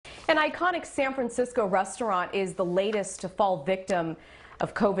An iconic San Francisco restaurant is the latest to fall victim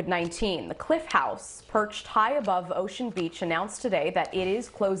of COVID-19. The Cliff House, perched high above Ocean Beach, announced today that it is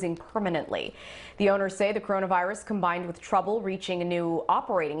closing permanently. The owners say the coronavirus, combined with trouble reaching a new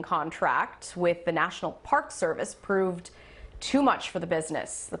operating contract with the National Park Service, proved too much for the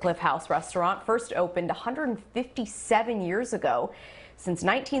business. The Cliff House restaurant first opened 157 years ago. Since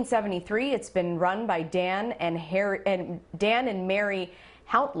 1973, it's been run by Dan and Mary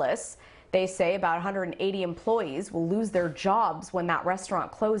Hauntless. They say about 180 employees will lose their jobs when that restaurant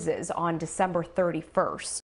closes on December 31st.